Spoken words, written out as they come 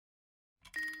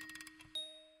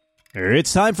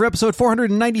It's time for episode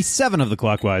 497 of the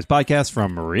Clockwise podcast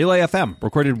from Relay FM,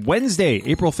 recorded Wednesday,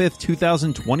 April 5th,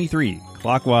 2023.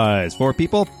 Clockwise, 4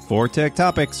 people, 4 tech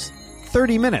topics,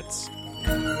 30 minutes.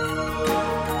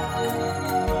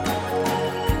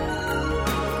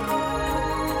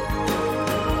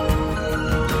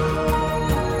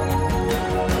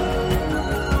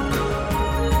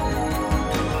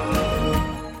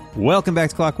 Welcome back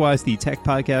to Clockwise, the tech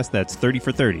podcast that's 30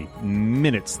 for 30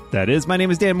 minutes. That is, my name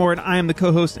is Dan Moore, and I am the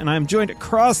co-host, and I am joined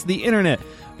across the internet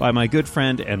by my good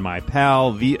friend and my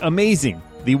pal, the amazing,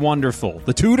 the wonderful,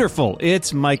 the tutorful.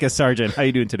 It's Micah Sargent. How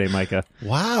you doing today, Micah?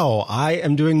 Wow, I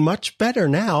am doing much better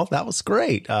now. That was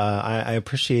great. I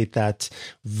appreciate that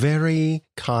very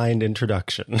kind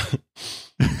introduction.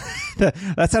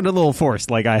 That sounded a little forced,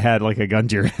 like I had like a gun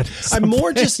to your head.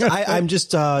 I'm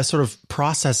just sort of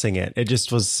processing it. It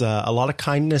just was a lot of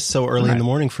kindness so early in the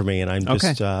morning for me, and I'm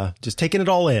just taking it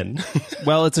all in.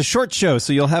 Well, it's a short show,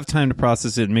 so you'll have time to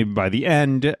process it maybe by the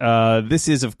end. This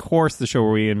is, of course, the show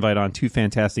where we invite on 2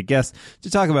 fantastic guests to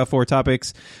talk about 4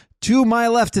 topics. To my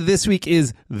left this week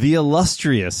is the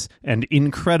illustrious and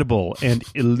incredible and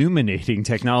illuminating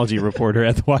technology reporter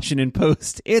at the Washington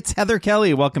Post. It's Heather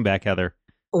Kelly. Welcome back, Heather.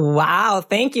 Wow,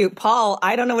 thank you, Paul.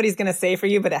 I don't know what he's going to say for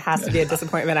you, but it has to be a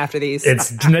disappointment after these.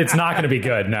 It's not going to be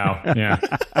good, no. Yeah.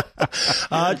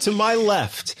 To my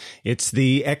left, it's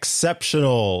the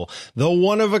exceptional, the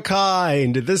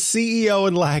one-of-a-kind, the CEO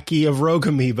and lackey of Rogue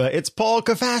Amoeba. It's Paul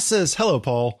Kafasis. Hello,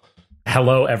 Paul.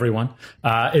 Hello, everyone.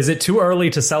 Is it too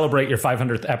early to celebrate your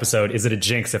 500th episode? Is it a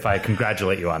jinx if I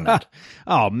congratulate you on that?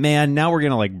 Oh, man, now we're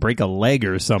going to break a leg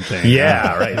or something.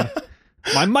 Yeah, right.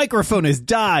 My microphone has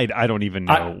died. I don't even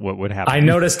know what would happen. I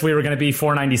noticed we were going to be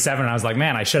 497, and I was like,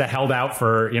 man, I should have held out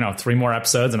for 3 more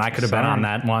episodes, and I could have been on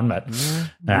that one. But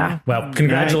well,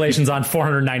 congratulations on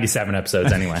 497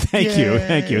 episodes anyway.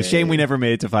 Thank you. Shame we never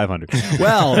made it to 500.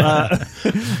 Well,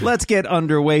 let's get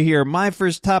underway here. My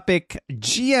first topic: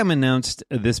 GM announced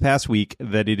this past week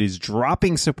that it is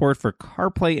dropping support for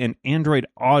CarPlay and Android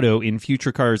Auto in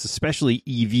future cars, especially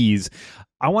EVs.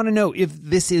 I want to know if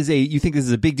you think this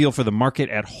is a big deal for the market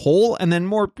at whole, and then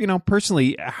more,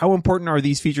 personally, how important are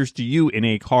these features to you in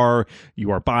a car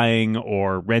you are buying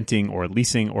or renting or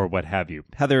leasing or what have you?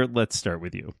 Heather, let's start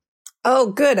with you. Oh,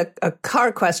 good. A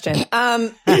car question.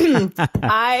 After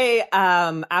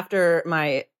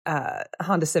my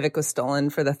Honda Civic was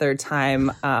stolen for the 3rd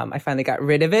time, I finally got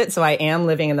rid of it. So I am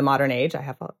living in the modern age. I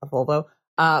have a Volvo.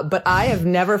 But I have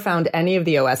never found any of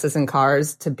the OSs in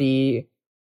cars to be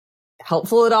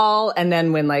helpful at all. And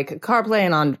then when CarPlay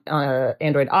and on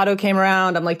Android Auto came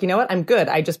around, I'm like, you know what? I'm good.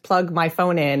 I just plug my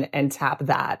phone in and tap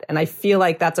that. And I feel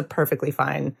like that's a perfectly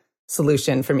fine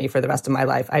solution for me for the rest of my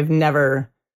life. I've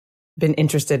never been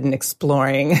interested in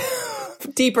exploring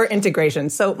deeper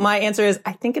integration. So my answer is,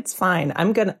 I think it's fine.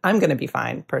 I'm gonna be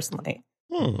fine personally.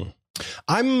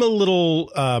 I'm a little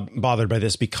bothered by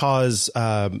this because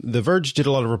The Verge did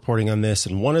a lot of reporting on this.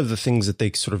 And one of the things that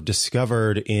they sort of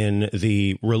discovered in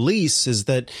the release is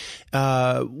that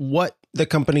what the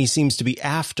company seems to be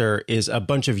after is a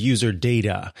bunch of user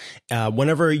data.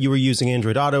 Whenever you were using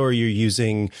Android Auto or you're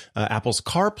using Apple's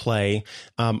CarPlay,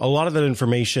 a lot of that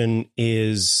information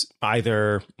is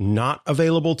either not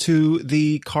available to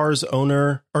the car's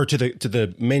owner or to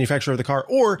the manufacturer of the car,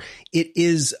 or it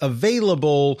is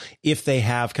available if they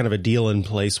have kind of a deal in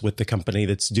place with the company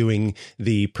that's doing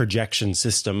the projection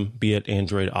system, be it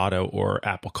Android Auto or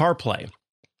Apple CarPlay.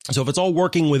 So if it's all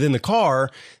working within the car,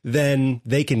 then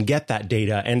they can get that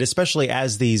data. And especially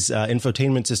as these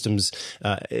infotainment systems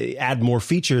add more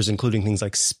features, including things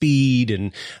like speed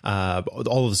and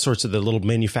all of the sorts of the little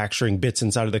manufacturing bits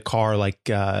inside of the car, like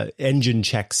engine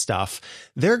check stuff,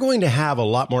 they're going to have a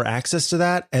lot more access to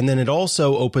that. And then it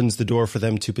also opens the door for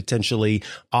them to potentially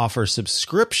offer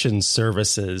subscription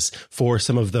services for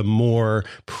some of the more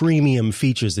premium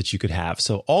features that you could have.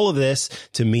 So all of this,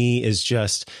 to me, is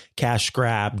just cash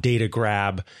grab, data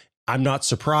grab. I'm not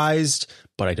surprised,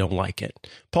 but I don't like it.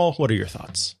 Paul, what are your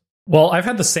thoughts? Well, I've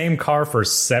had the same car for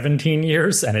 17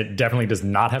 years, and it definitely does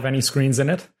not have any screens in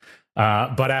it.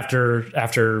 But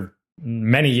after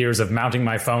many years of mounting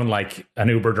my phone like an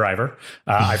Uber driver,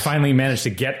 I finally managed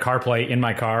to get CarPlay in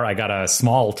my car. I got a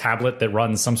small tablet that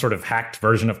runs some sort of hacked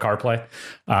version of CarPlay,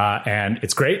 and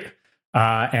it's great.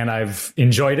 And I've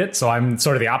enjoyed it. So I'm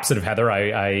sort of the opposite of Heather.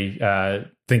 I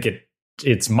think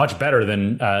it's much better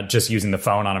than just using the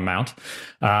phone on a mount.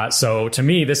 So to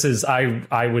me, this is,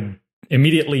 I would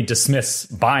immediately dismiss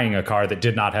buying a car that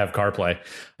did not have CarPlay.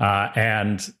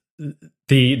 And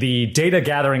the data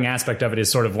gathering aspect of it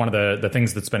is sort of one of the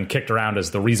things that's been kicked around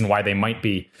as the reason why they might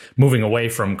be moving away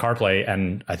from CarPlay.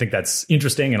 And I think that's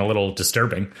interesting and a little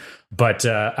disturbing. But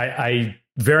I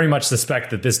very much suspect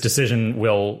that this decision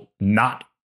will not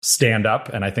stand up.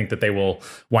 And I think that they will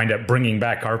wind up bringing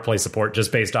back CarPlay support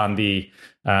just based on the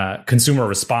consumer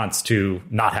response to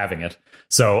not having it.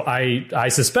 So I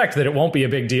suspect that it won't be a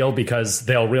big deal because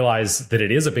they'll realize that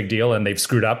it is a big deal and they've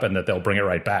screwed up and that they'll bring it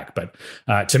right back. But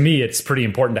to me, it's pretty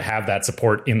important to have that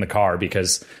support in the car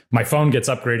because my phone gets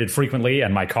upgraded frequently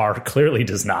and my car clearly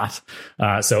does not.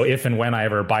 So if and when I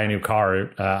ever buy a new car,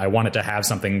 I want it to have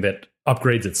something that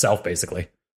upgrades itself, basically.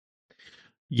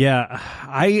 Yeah,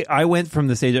 I went from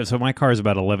the stage of, so my car is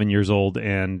about 11 years old,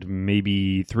 and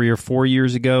maybe 3 or 4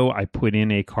 years ago, I put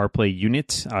in a CarPlay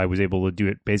unit. I was able to do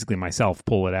it basically myself,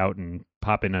 pull it out and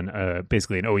pop in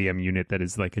basically an OEM unit that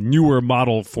is like a newer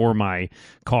model for my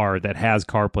car that has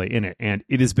CarPlay in it. And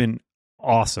it has been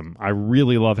awesome. I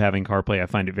really love having CarPlay. I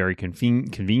find it very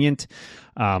convenient.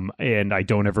 And I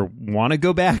don't ever want to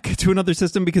go back to another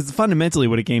system because fundamentally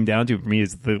what it came down to for me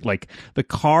is the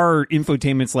car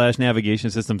infotainment /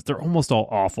 navigation systems. They're almost all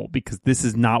awful because this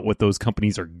is not what those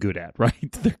companies are good at,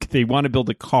 right? They want to build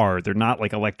a car. They're not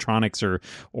like electronics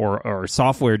or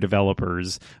software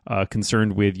developers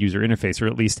concerned with user interface, or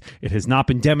at least it has not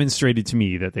been demonstrated to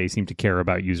me that they seem to care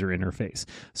about user interface.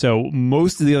 So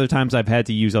most of the other times I've had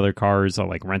to use other cars,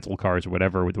 like rental cars or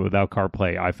whatever, without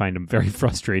CarPlay, I find them very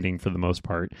frustrating for the most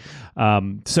part.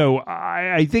 So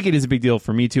I think it is a big deal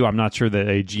for me too. I'm not sure that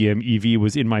a GM EV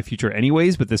was in my future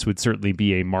anyways, but this would certainly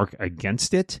be a mark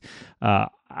against it.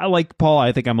 I like Paul.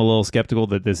 I think I'm a little skeptical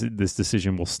that this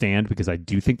decision will stand because I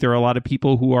do think there are a lot of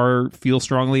people who feel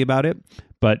strongly about it.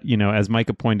 But, as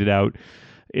Micah pointed out,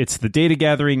 it's the data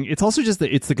gathering. It's also just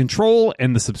it's the control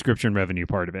and the subscription revenue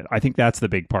part of it. I think that's the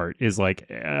big part. Is like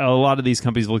a lot of these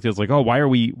companies looked at it like, oh, why are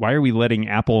we letting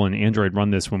Apple and Android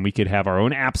run this when we could have our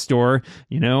own app store?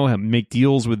 Make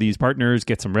deals with these partners,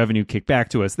 get some revenue kicked back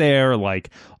to us there.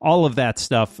 Like all of that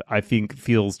stuff, I think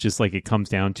feels just like it comes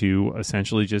down to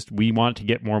essentially just we want to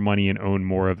get more money and own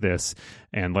more of this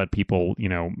and let people,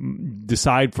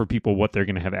 decide for people what they're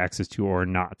going to have access to or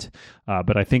not.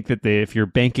 But I think that if you're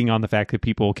banking on the fact that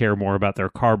people care more about their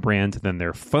car brand than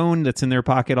their phone that's in their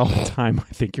pocket all the time,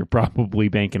 I think you're probably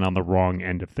banking on the wrong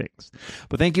end of things.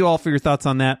 But thank you all for your thoughts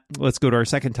on that. Let's go to our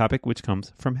second topic, which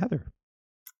comes from Heather.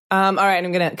 All right,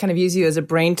 I'm going to kind of use you as a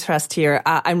brain trust here.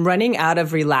 I'm running out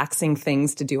of relaxing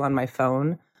things to do on my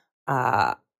phone.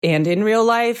 And in real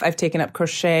life, I've taken up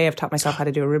crochet. I've taught myself how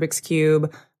to do a Rubik's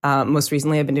Cube. Most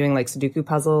recently, I've been doing like Sudoku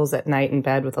puzzles at night in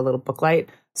bed with a little book light.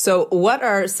 So what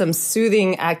are some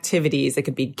soothing activities? It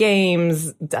could be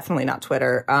games, definitely not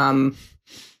Twitter.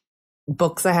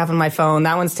 Books I have on my phone,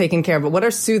 that one's taken care of. But what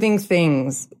are soothing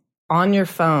things on your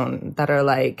phone that are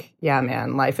like, yeah,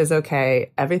 man, life is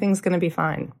okay. Everything's going to be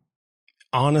fine.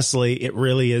 Honestly, it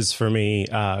really is for me,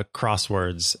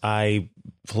 crosswords. I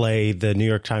play the New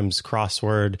York Times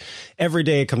crossword every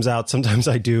day it comes out. Sometimes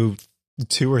I do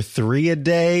 2 or 3 a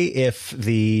day if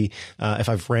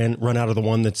I've run out of the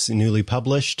one that's newly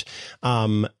published.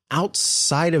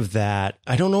 Outside of that,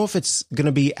 I don't know if it's going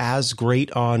to be as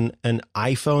great on an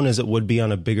iPhone as it would be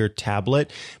on a bigger tablet,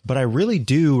 but I really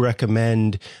do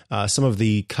recommend some of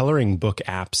the coloring book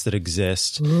apps that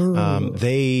exist.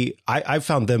 I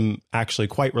found them actually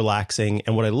quite relaxing.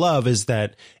 And what I love is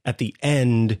that at the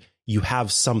end, you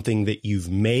have something that you've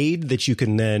made that you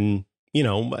can then,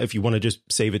 if you want to just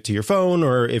save it to your phone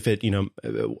or if it,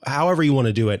 however you want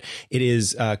to do it, it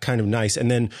is kind of nice. And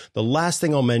then the last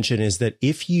thing I'll mention is that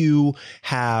if you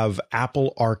have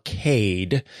Apple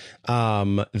Arcade,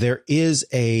 there is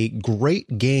a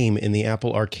great game in the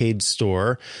Apple Arcade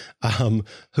store,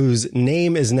 whose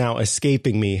name is now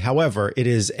escaping me. However, it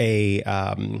is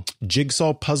a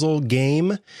jigsaw puzzle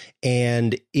game,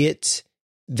 and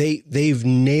they've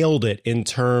nailed it in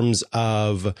terms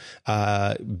of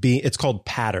it's called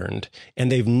Patterned, and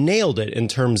they've nailed it in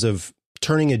terms of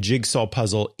turning a jigsaw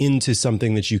puzzle into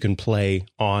something that you can play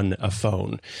on a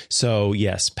phone. So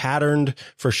yes, Patterned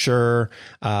for sure.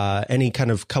 Any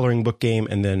kind of coloring book game,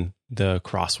 and then the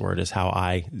crossword is how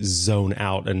I zone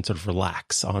out and sort of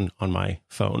relax on my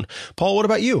phone. Paul, what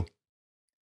about you?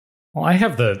 Well, I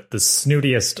have the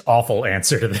snootiest, awful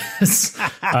answer to this,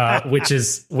 which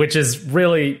is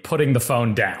really putting the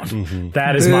phone down. Mm-hmm.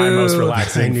 That is my most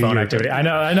relaxing phone activity. I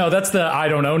know. That's the I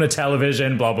don't own a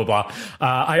television, blah, blah, blah.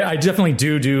 I definitely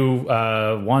do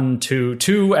 1,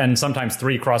 2, and sometimes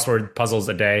 3 crossword puzzles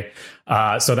a day.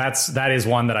 So that is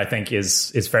one that I think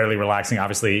is fairly relaxing.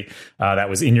 Obviously, that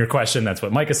was in your question. That's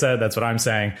what Micah said. That's what I'm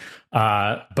saying.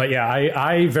 But yeah,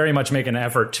 I very much make an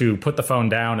effort to put the phone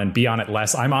down and be on it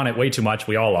less. I'm on it way too much.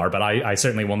 We all are, but I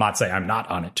certainly will not say I'm not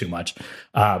on it too much.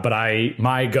 But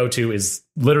my go-to is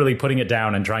literally putting it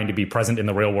down and trying to be present in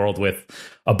the real world with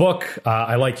a book.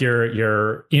 I like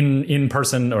your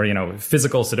in-person or,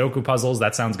 physical Sudoku puzzles.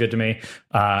 That sounds good to me.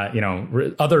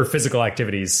 Other physical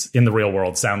activities in the real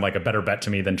world sound like a better bet to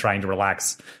me than trying to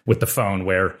relax with the phone,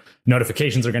 where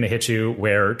notifications are going to hit you,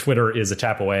 where Twitter is a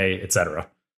tap away, etc.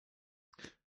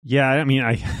 Yeah, I mean,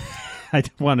 I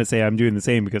don't want to say I'm doing the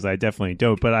same, because I definitely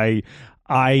don't, but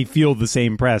I feel the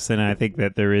same press, and I think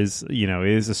that there is, it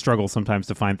is a struggle sometimes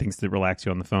to find things to relax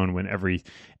you on the phone when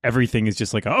everything is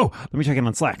just like, oh, let me check in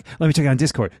on Slack, let me check on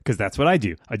Discord, because that's what I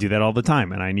do. I do that all the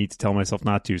time, and I need to tell myself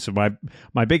not to. So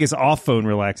my biggest off-phone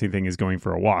relaxing thing is going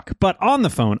for a walk. But on the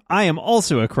phone, I am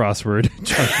also a crossword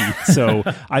junkie, so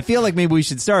I feel like maybe we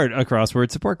should start a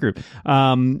crossword support group.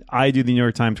 I do the New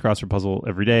York Times crossword puzzle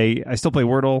every day. I still play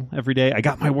Wordle every day. I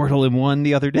got my Wordle in one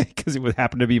the other day because it would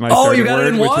happen to be my starting word. Oh, you got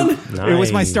it in one? It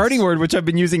was my starting word, which I've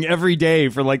been using every day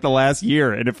for like the last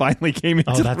year, and it finally came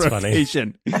into the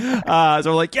rotation. So I'm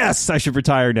like, yes, I should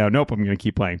retire now. Nope, I'm going to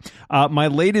keep playing. My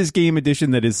latest game edition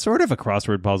that is sort of a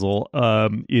crossword puzzle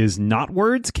is Not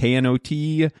Words,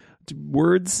 Knot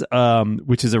Words,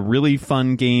 which is a really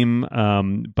fun game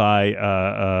by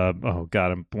oh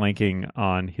god, I'm blanking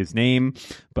on his name,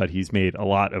 but he's made a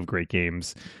lot of great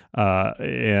games,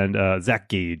 and Zach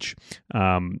Gage,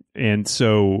 and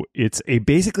so it's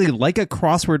basically like a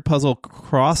crossword puzzle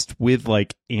crossed with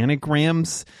like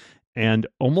anagrams and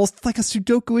almost like a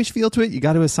Sudoku-ish feel to it. You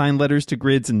got to assign letters to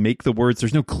grids and make the words.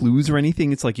 There's no clues or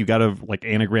anything. It's like you got to like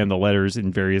anagram the letters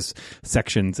in various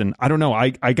sections. And I don't know,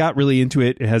 I got really into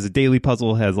it. It has a daily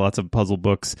puzzle, has lots of puzzle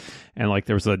books. And like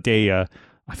there was a day a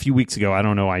few weeks ago, I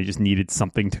don't know, I just needed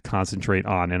something to concentrate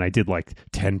on. And I did like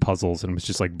 10 puzzles and was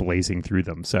just like blazing through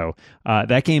them. So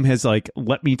that game has like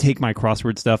let me take my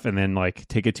crossword stuff and then like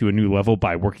take it to a new level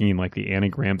by working in like the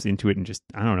anagrams into it and just,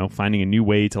 I don't know, finding a new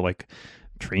way to like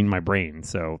train my brain.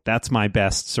 So that's my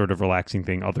best sort of relaxing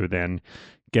thing, other than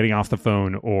getting off the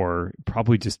phone or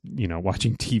probably just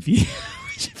watching TV.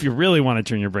 If you really want to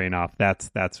turn your brain off, that's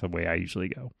the way I usually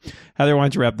go. Heather, why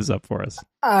don't you wrap this up for us?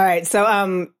 All right.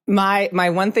 So my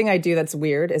one thing I do that's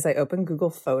weird is I open Google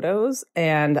Photos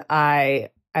and I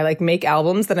like make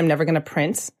albums that I'm never going to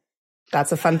print.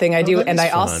 That's a fun thing I do. And I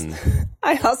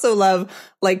also love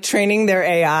like training their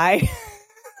AI.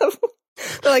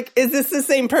 They're like, is this the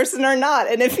same person or not?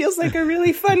 And it feels like a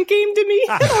really fun game to me.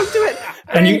 I don't do it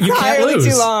and you can't lose.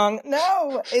 Too long.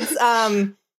 No, it's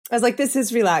I was like, this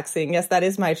is relaxing. Yes, that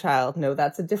is my child. No,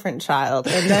 that's a different child.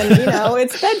 And then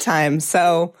it's bedtime.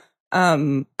 So,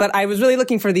 but I was really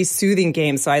looking for these soothing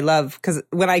games. So I love, because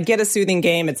when I get a soothing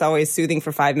game, it's always soothing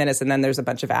for 5 minutes, and then there's a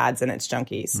bunch of ads and it's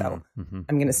junky. So I'm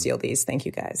going to steal these. Thank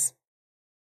you, guys.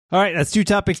 All right, that's 2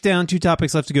 topics down, 2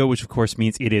 topics left to go, which of course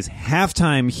means it is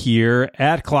halftime here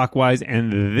at Clockwise.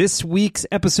 And this week's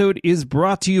episode is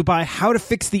brought to you by How to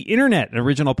Fix the Internet, an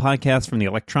original podcast from the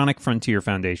Electronic Frontier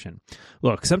Foundation.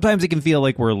 Look, sometimes it can feel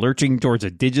like we're lurching towards a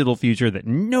digital future that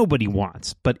nobody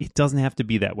wants, but it doesn't have to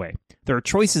be that way. There are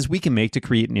choices we can make to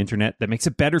create an internet that makes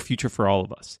a better future for all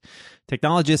of us.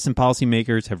 Technologists and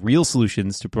policymakers have real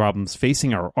solutions to problems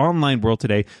facing our online world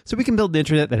today, so we can build an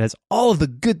internet that has all of the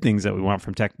good things that we want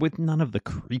from tech with none of the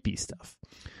creepy stuff.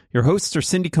 Your hosts are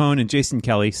Cindy Cohn and Jason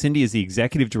Kelly. Cindy is the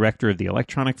executive director of the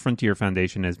Electronic Frontier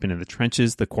Foundation and has been in the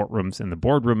trenches, the courtrooms, and the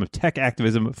boardroom of tech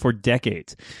activism for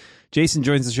decades. Jason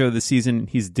joins the show this season.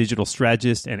 He's a digital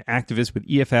strategist and activist with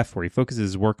EFF, where he focuses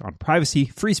his work on privacy,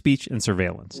 free speech, and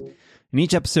surveillance. In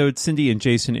each episode, Cindy and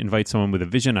Jason invite someone with a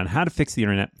vision on how to fix the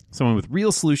internet, someone with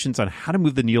real solutions on how to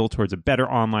move the needle towards a better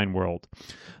online world.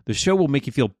 The show will make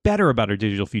you feel better about our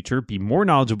digital future, be more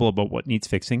knowledgeable about what needs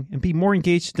fixing, and be more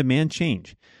engaged to demand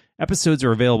change. Episodes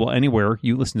are available anywhere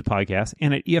you listen to podcasts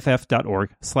and at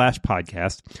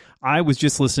EFF.org/podcast. I was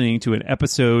just listening to an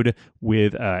episode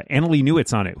with Annalee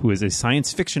Newitz on it, who is a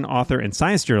science fiction author and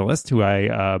science journalist who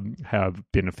I have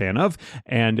been a fan of.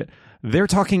 And they're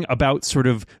talking about sort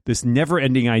of this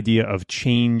never-ending idea of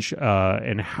change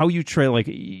and how you try, like,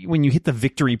 when you hit the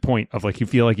victory point of, like, you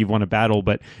feel like you've won a battle,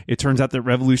 but it turns out that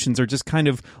revolutions are just kind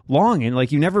of long and,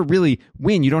 like, you never really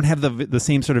win. You don't have the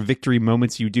same sort of victory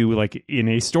moments you do, like, in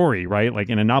a story, right? Like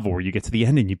in a novel where you get to the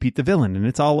end and you beat the villain and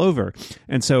it's all over.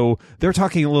 And so they're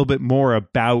talking a little bit more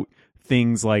about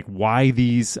things like why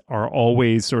these are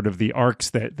always sort of the arcs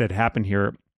that happen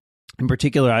here. In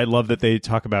particular, I love that they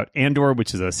talk about Andor,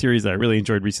 which is a series that I really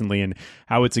enjoyed recently, and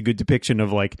how it's a good depiction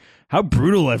of like how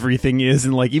brutal everything is,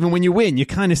 and like even when you win, you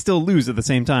kind of still lose at the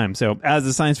same time. So, as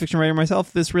a science fiction writer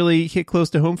myself, this really hit close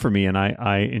to home for me, and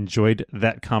I enjoyed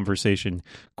that conversation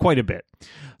quite a bit.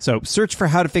 So, search for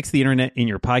How to Fix the Internet in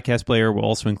your podcast player. We'll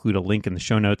also include a link in the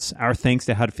show notes. Our thanks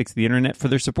to How to Fix the Internet for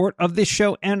their support of this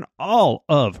show and all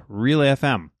of Relay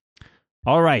FM.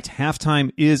 All right,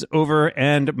 halftime is over,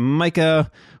 and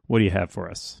Micah, what do you have for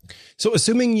us? So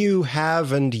assuming you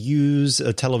have and use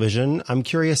a television, I'm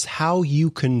curious how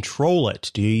you control it.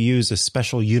 Do you use a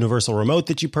special universal remote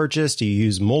that you purchased? Do you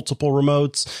use multiple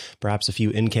remotes? Perhaps a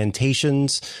few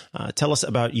incantations? Tell us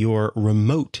about your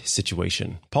remote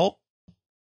situation. Paul?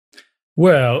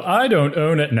 Well, I don't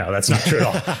own it. No, that's not true at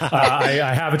all.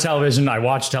 I have a television. I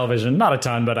watch television, not a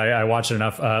ton, but I watch it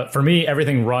enough. For me,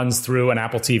 everything runs through an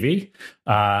Apple TV.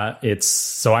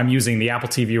 So I'm using the Apple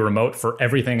TV remote for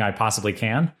everything I possibly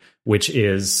can, which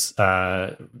is,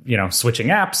 switching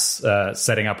apps,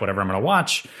 setting up whatever I'm going to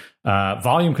watch,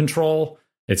 volume control.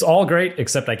 It's all great,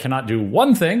 except I cannot do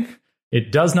one thing.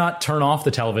 It does not turn off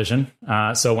the television.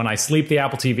 So when I sleep the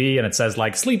Apple TV and it says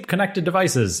like sleep connected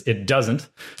devices, it doesn't.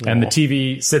 Aww. And the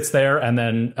TV sits there and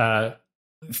then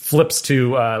flips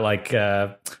to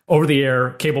over the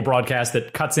air cable broadcast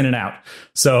that cuts in and out.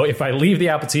 So if I leave the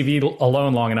Apple TV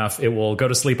alone long enough, it will go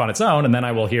to sleep on its own. And then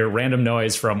I will hear random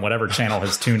noise from whatever channel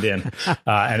has tuned in.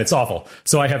 And it's awful.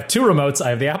 So I have two remotes. I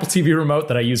have the Apple TV remote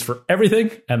that I use for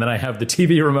everything. And then I have the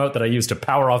TV remote that I use to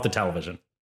power off the television.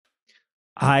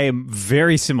 I am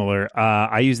very similar.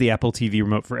 I use the Apple TV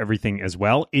remote for everything as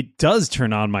well. It does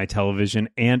turn on my television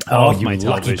and off my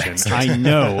television. I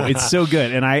know. It's so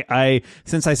good. And I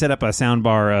since I set up a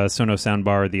soundbar, a Sonos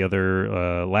soundbar the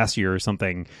other last year or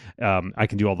something, I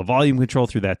can do all the volume control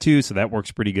through that too. So that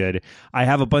works pretty good. I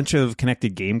have a bunch of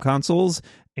connected game consoles,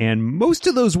 and most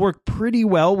of those work pretty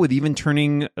well with even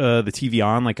turning the TV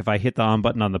on. Like if I hit the on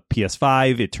button on the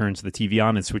PS5, it turns the TV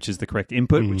on and switches the correct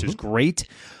input, which is great.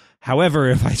 However,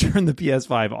 if I turn the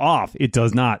PS5 off, it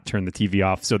does not turn the TV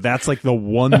off. So that's like the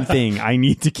one thing I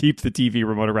need to keep the TV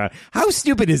remote around. How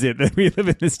stupid is it that we live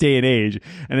in this day and age?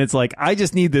 And it's like, I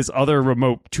just need this other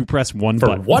remote to press one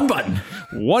button. One button.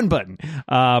 One button.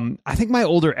 I think my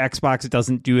older Xbox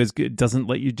doesn't do as good, doesn't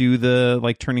let you do the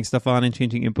like turning stuff on and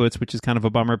changing inputs, which is kind of a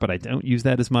bummer, but I don't use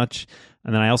that as much.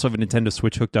 And then I also have a Nintendo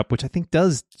Switch hooked up, which I think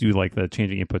does do like the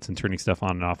changing inputs and turning stuff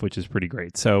on and off, which is pretty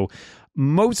great. So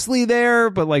mostly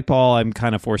there, but like Paul, I'm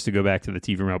kind of forced to go back to the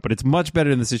TV remote. But it's much better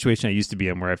than the situation I used to be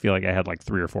in, where I feel like I had like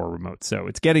 3 or 4 remotes. So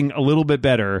it's getting a little bit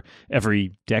better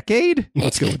every decade.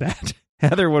 Let's go with that.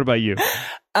 Heather, what about you?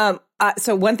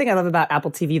 So one thing I love about Apple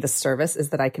TV, the service, is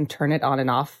that I can turn it on and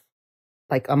off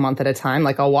like a month at a time.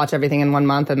 Like I'll watch everything in 1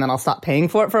 month and then I'll stop paying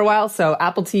for it for a while. So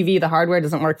Apple TV, the hardware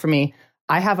doesn't work for me.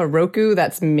 I have a Roku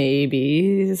that's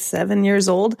maybe 7 years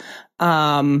old.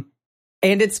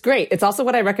 And it's great. It's also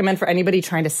what I recommend for anybody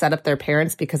trying to set up their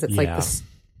parents, because it's like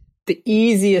the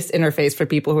easiest interface for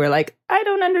people who are like, I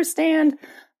don't understand.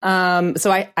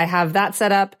 So I have that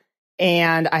set up,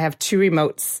 and I have 2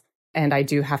 remotes, and I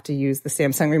do have to use the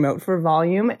Samsung remote for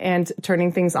volume and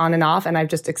turning things on and off. And I've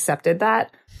just accepted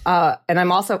that. And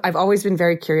I've always been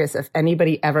very curious if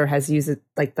anybody ever has used it,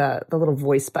 like the little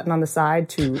voice button on the side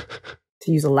to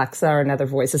use Alexa or another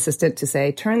voice assistant to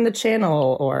say, turn the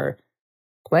channel or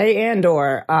play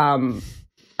Andor.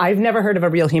 I've never heard of a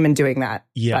real human doing that.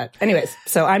 Yeah. But anyways,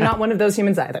 so I'm not one of those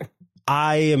humans either.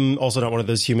 I am also not one of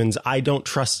those humans. I don't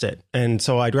trust it. And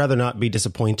so I'd rather not be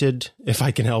disappointed if I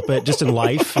can help it. Just in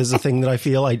life is a thing that I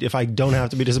feel if I don't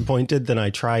have to be disappointed, then I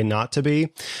try not to be.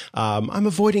 I'm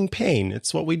avoiding pain.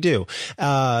 It's what we do.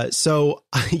 So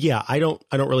yeah, I don't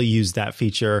really use that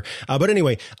feature. But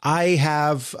anyway, I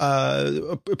have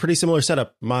a pretty similar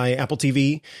setup. My Apple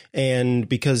TV, and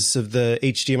because of the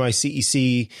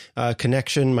HDMI CEC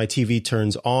connection, my TV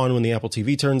turns on when the Apple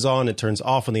TV turns on. It turns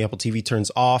off when the Apple TV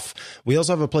turns off. We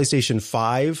also have a PlayStation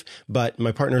 5, but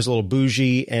my partner's a little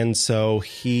bougie, and so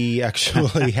he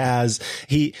actually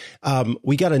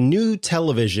we got a new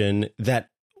television that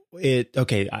I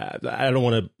don't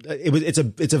want to, it's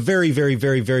a very, very,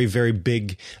 very, very, very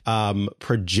big,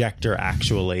 projector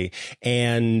actually.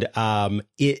 And,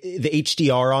 the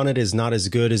HDR on it is not as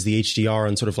good as the HDR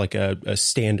on sort of like a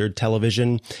standard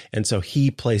television. And so he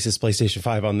places PlayStation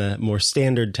 5 on the more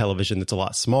standard television that's a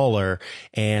lot smaller.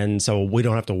 And so we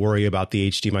don't have to worry about the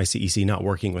HDMI CEC not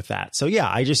working with that. So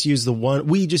yeah, we just use the one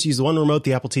remote,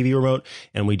 the Apple TV remote,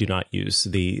 and we do not use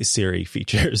the Siri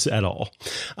features at all.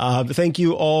 Thank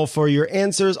you all for your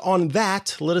answers on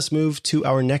that. Let us move to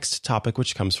our next topic,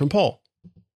 which comes from Paul.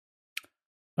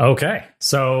 Okay,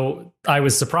 so I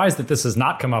was surprised that this has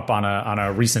not come up on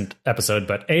a recent episode,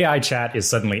 but AI chat is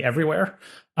suddenly everywhere,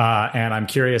 and I'm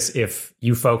curious if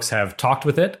you folks have talked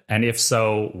with it, and if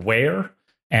so, where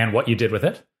and what you did with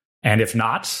it, and if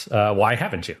not, why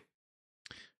haven't you?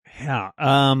 Yeah,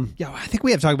 I think we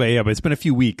have talked about AI, but it's been a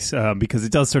few weeks because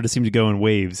it does sort of seem to go in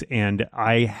waves. And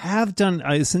I have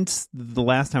done since the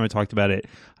last time I talked about it,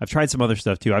 I've tried some other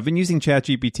stuff too. I've been using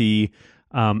ChatGPT.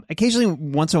 Occasionally,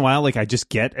 once in a while, like I just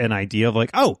get an idea of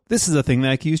like, oh, this is a thing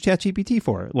that I can use ChatGPT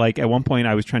for. Like at one point,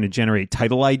 I was trying to generate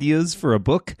title ideas for a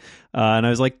book, and I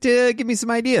was like, give me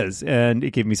some ideas, and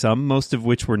it gave me some, most of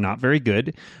which were not very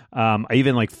good. I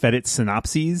even like fed it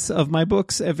synopses of my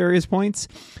books at various points.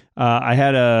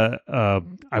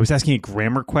 I was asking it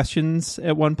grammar questions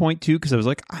at one point too, because I was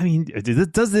like, I mean,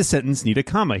 does this sentence need a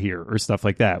comma here or stuff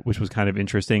like that, which was kind of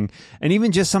interesting. And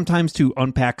even just sometimes to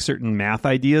unpack certain math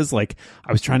ideas, like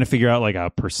I was trying to figure out like a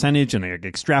percentage and like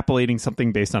extrapolating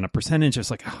something based on a percentage. I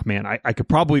was like, oh man, I could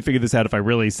probably figure this out if I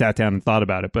really sat down and thought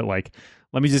about it. But like,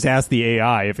 let me just ask the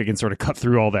AI if it can sort of cut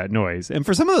through all that noise. And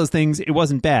for some of those things, it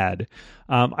wasn't bad.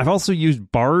 I've also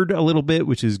used Bard a little bit,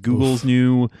 which is Google's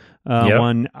new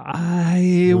one.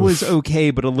 It was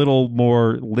okay, but a little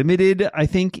more limited, I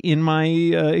think, in my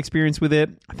experience with it.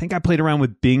 I think I played around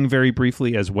with Bing very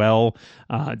briefly as well.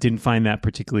 Didn't find that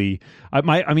particularly...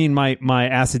 My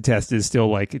acid test is still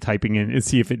like typing in and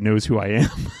see if it knows who I am.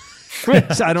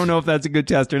 Which I don't know if that's a good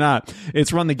test or not.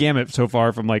 It's run the gamut so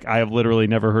far from like, I have literally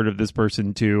never heard of this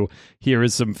person to here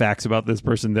is some facts about this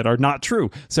person that are not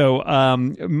true. So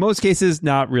most cases,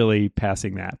 not really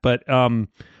passing that. But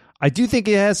I do think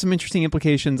it has some interesting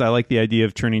implications. I like the idea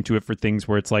of turning to it for things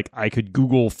where it's like I could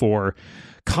Google for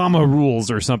comma rules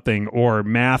or something, or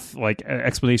math, like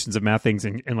explanations of math things,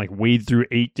 and like wade through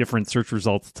 8 different search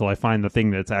results till I find the thing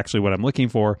that's actually what I'm looking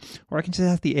for. Or I can just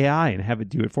ask the AI and have it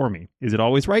do it for me. Is it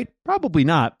always right? Probably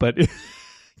not, but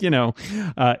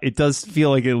it does feel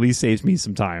like it at least saves me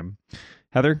some time.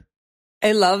 Heather?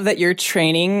 I love that you're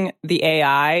training the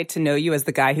AI to know you as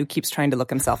the guy who keeps trying to look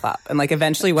himself up. And like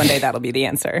eventually one day that'll be the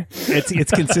answer.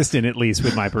 It's consistent, at least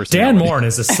with my personality. Dan Morin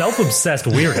is a self-obsessed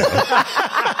weirdo.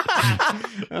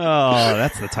 Oh,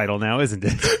 that's the title now, isn't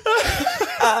it?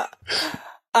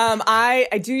 I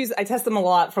test them a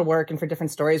lot for work and for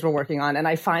different stories we're working on. And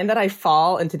I find that I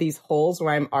fall into these holes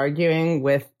where I'm arguing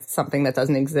with something that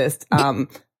doesn't exist.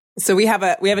 So we have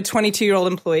a 22-year-old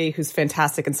employee who's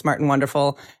fantastic and smart and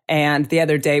wonderful. And the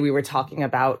other day we were talking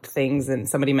about things and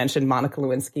somebody mentioned Monica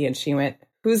Lewinsky and she went,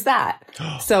 "Who's that?"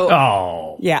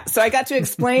 So, yeah. So I got to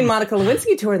explain Monica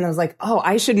Lewinsky to her and I was like, oh,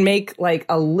 I should make like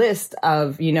a list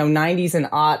of, 90s and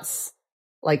aughts,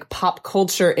 like pop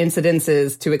culture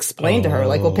incidences to explain to her.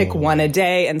 Like we'll pick one a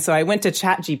day. And so I went to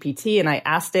ChatGPT and I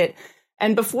asked it.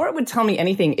 And before it would tell me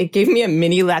anything, it gave me a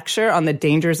mini lecture on the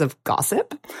dangers of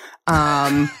gossip.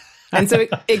 And so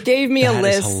it gave me a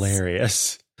list. That is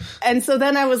hilarious. And so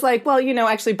then I was like, well,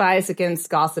 actually bias against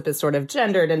gossip is sort of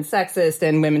gendered and sexist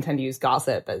and women tend to use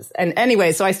gossip and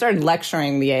anyway, so I started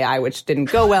lecturing the AI, which didn't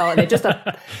go well. And it just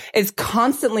is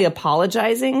constantly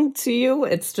apologizing to you.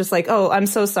 It's just like, oh, I'm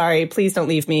so sorry. Please don't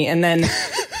leave me. And then,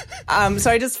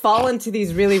 so I just fall into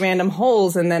these really random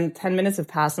holes. And then 10 minutes have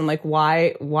passed. And I'm like,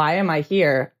 why am I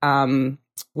here?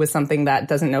 With something that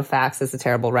doesn't know facts, is a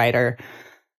terrible writer.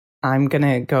 I'm going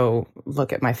to go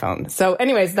look at my phone. So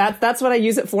anyways, that's what I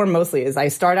use it for mostly, is I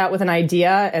start out with an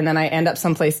idea and then I end up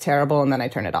someplace terrible and then I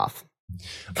turn it off.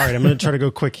 All right, I'm going to try to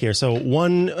go quick here. So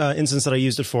one instance that I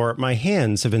used it for, my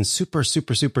hands have been super,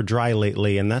 super, super dry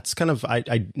lately. And that's kind of,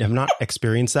 I have not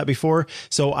experienced that before.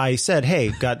 So I said,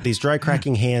 hey, got these dry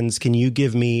cracking hands. Can you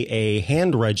give me a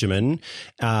hand regimen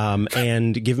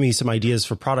and give me some ideas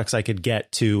for products I could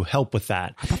get to help with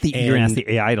that? I thought you're going to ask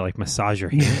the AI to like massage your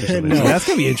hands or something. No. So that's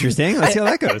going to be interesting. Let's see how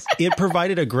that goes. It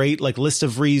provided a great like list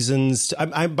of reasons.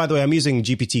 By the way, I'm using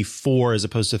GPT-4 as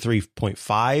opposed to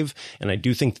 3.5. And I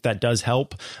do think that does help.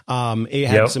 It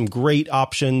had some great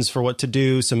options for what to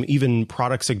do, some even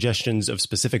product suggestions of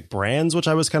specific brands, which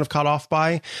I was kind of caught off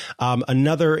by.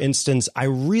 Another instance, I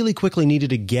really quickly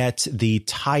needed to get the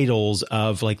titles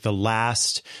of like the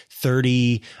last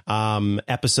 30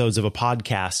 episodes of a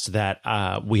podcast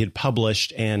that we had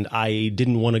published, and I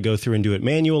didn't want to go through and do it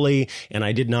manually, and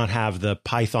I did not have the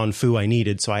Python foo I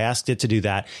needed, so I asked it to do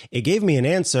that. It gave me an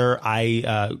answer.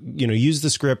 I used the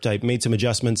script, I made some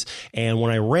adjustments, and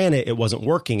when I ran it, it wasn't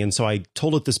working, and so I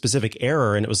told it the specific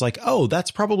error, and it was like, oh,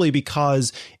 that's probably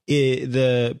because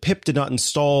the pip did not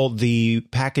install the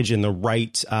package in the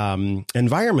right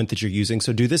environment that you're using.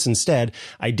 So do this instead.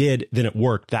 I did. Then it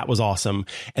worked. That was awesome.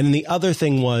 And then the other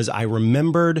thing was I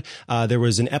remembered there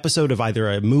was an episode of either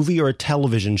a movie or a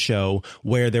television show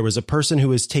where there was a person who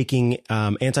was taking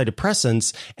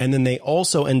antidepressants, and then they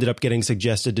also ended up getting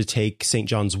suggested to take St.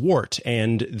 John's wort.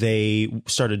 And they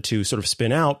started to sort of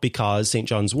spin out because St.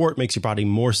 John's wort makes your body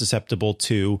more susceptible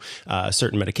to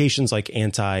certain medications like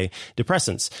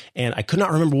antidepressants. And I could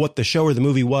not remember what the show or the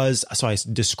movie was, so I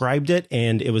described it,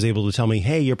 and it was able to tell me,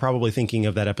 hey, you're probably thinking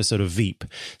of that episode of Veep.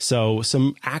 So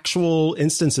some actual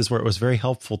instances where it was very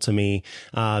helpful to me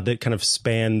that kind of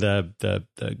span the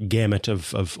gamut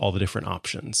of all the different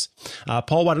options.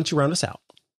 Paul, why don't you round us out?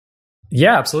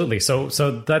 Yeah, absolutely. So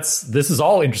this is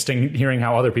all interesting hearing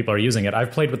how other people are using it.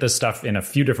 I've played with this stuff in a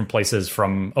few different places,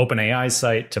 from OpenAI's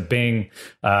site to Bing,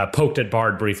 poked at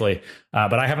Bard briefly,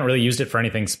 but I haven't really used it for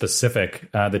anything specific.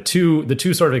 The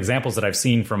two sort of examples that I've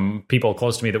seen from people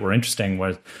close to me that were interesting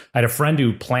was I had a friend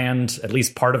who planned at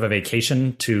least part of a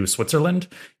vacation to Switzerland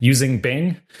using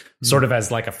Bing, sort of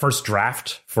as like a first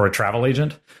draft for a travel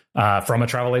agent. From a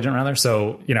travel agent rather.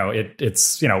 So,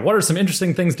 it's what are some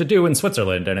interesting things to do in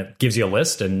Switzerland? And it gives you a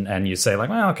list and you say like,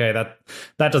 well, okay, that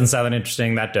doesn't sound that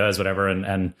interesting. That does, whatever.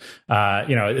 And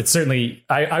it's certainly,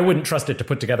 I wouldn't trust it to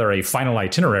put together a final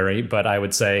itinerary, but I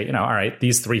would say, all right,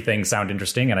 these three things sound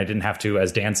interesting. And I didn't have to,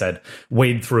 as Dan said,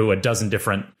 wade through a dozen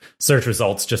different search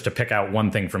results just to pick out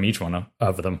one thing from each one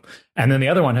of them. And then the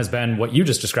other one has been what you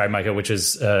just described, Micah, which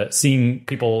is seeing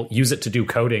people use it to do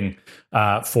coding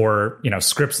for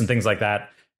scripts and things like that.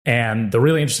 And the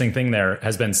really interesting thing there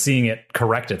has been seeing it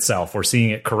correct itself, or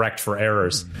seeing it correct for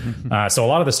errors. So a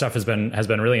lot of this stuff has been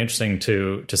really interesting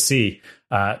to see.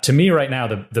 To me right now,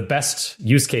 the best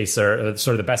use case, or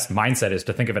sort of the best mindset, is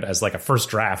to think of it as like a first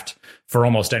draft for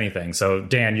almost anything. So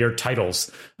Dan, your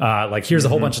titles, like here's a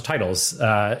whole bunch of titles.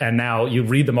 And now you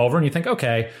read them over and you think,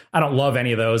 okay, I don't love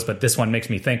any of those, but this one makes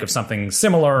me think of something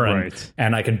similar,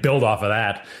 and I can build off of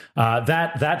that.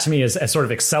 That to me is as sort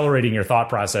of accelerating your thought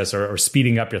process, or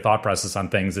speeding up your thought process on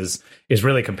things is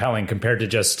really compelling, compared to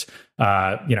just,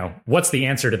 what's the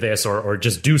answer to this, or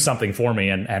just do something for me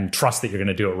and trust that you're going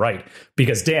to do it right.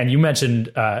 Because Dan, you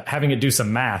mentioned having it do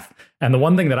some math. And the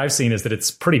one thing that I've seen is that it's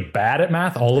pretty bad at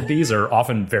math. All of these are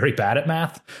often very bad at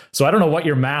math. So I don't know what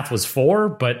your math was for,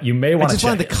 but you may want to check.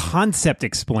 I just wanted the concept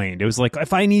explained. It was like,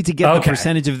 if I need to get the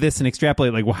percentage of this and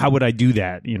extrapolate, like, well, how would I do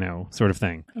that? Sort of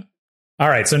thing. All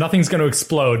right, so nothing's going to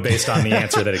explode based on the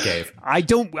answer that it gave. I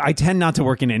tend not to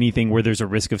work in anything where there's a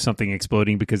risk of something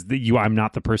exploding, because I'm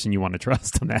not the person you want to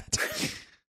trust on that.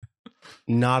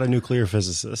 Not a nuclear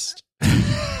physicist.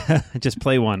 Just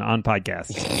play one on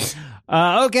podcast.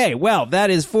 Okay, well, that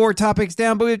is 4 topics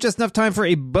down, but we have just enough time for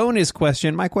a bonus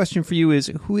question. My question for you is,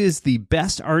 who is the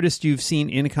best artist you've seen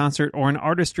in concert, or an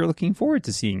artist you're looking forward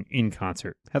to seeing in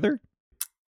concert? Heather?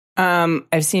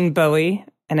 I've seen Bowie,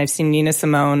 and I've seen Nina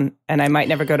Simone, and I might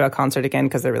never go to a concert again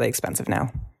because they're really expensive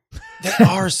now. They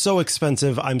are so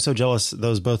expensive. I'm so jealous.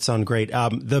 Those both sound great.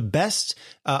 The best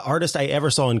artist I ever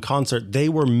saw in concert, they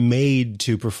were made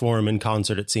to perform in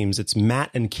concert, it seems. It's Matt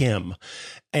and Kim.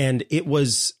 And it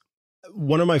was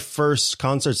one of my first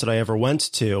concerts that I ever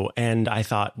went to. And I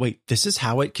thought, wait, this is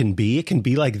how it can be? It can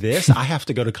be like this? I have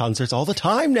to go to concerts all the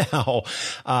time now.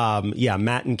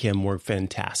 Matt and Kim were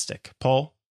fantastic.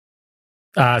 Paul?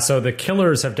 So the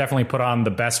Killers have definitely put on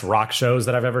the best rock shows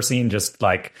that I've ever seen. Just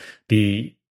like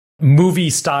the movie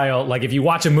style, like if you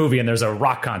watch a movie and there's a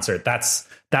rock concert, that's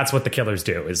what the Killers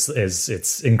do. Is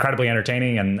it's incredibly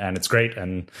entertaining and it's great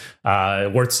and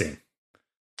worth seeing.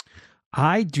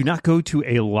 I do not go to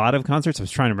a lot of concerts. I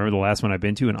was trying to remember the last one I've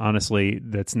been to, and honestly,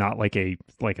 that's not like an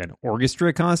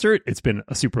orchestra concert. It's been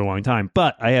a super long time.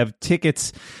 But I have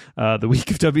tickets the week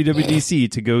of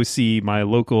WWDC to go see my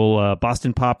local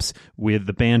Boston Pops with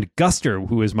the band Guster,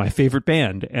 who is my favorite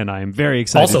band, and I'm very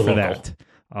excited also for local.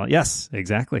 That. Yes,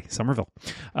 exactly. Somerville.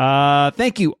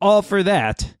 Thank you all for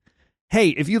that. Hey,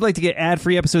 if you'd like to get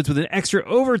ad-free episodes with an extra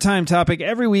overtime topic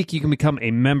every week, you can become a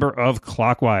member of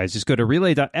Clockwise. Just go to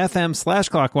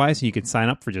relay.fm/clockwise, and you can sign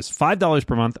up for just $5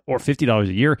 per month or $50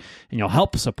 a year, and you'll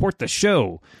help support the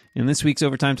show. In this week's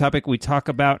overtime topic, we talk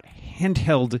about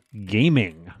handheld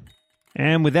gaming.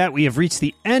 And with that, we have reached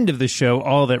the end of the show.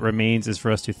 All that remains is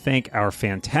for us to thank our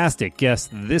fantastic guest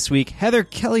this week. Heather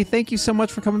Kelly, thank you so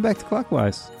much for coming back to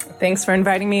Clockwise. Thanks for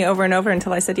inviting me over and over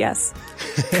until I said yes.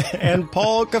 And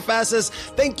Paul Kafasis,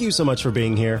 thank you so much for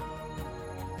being here.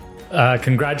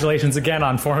 Congratulations again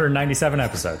on 497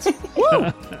 episodes.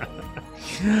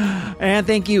 And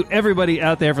thank you, everybody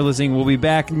out there, for listening. We'll be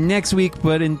back next week.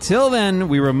 But until then,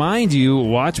 we remind you,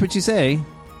 watch what you say.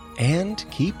 and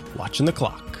keep watching the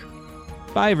clock.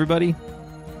 Bye, everybody.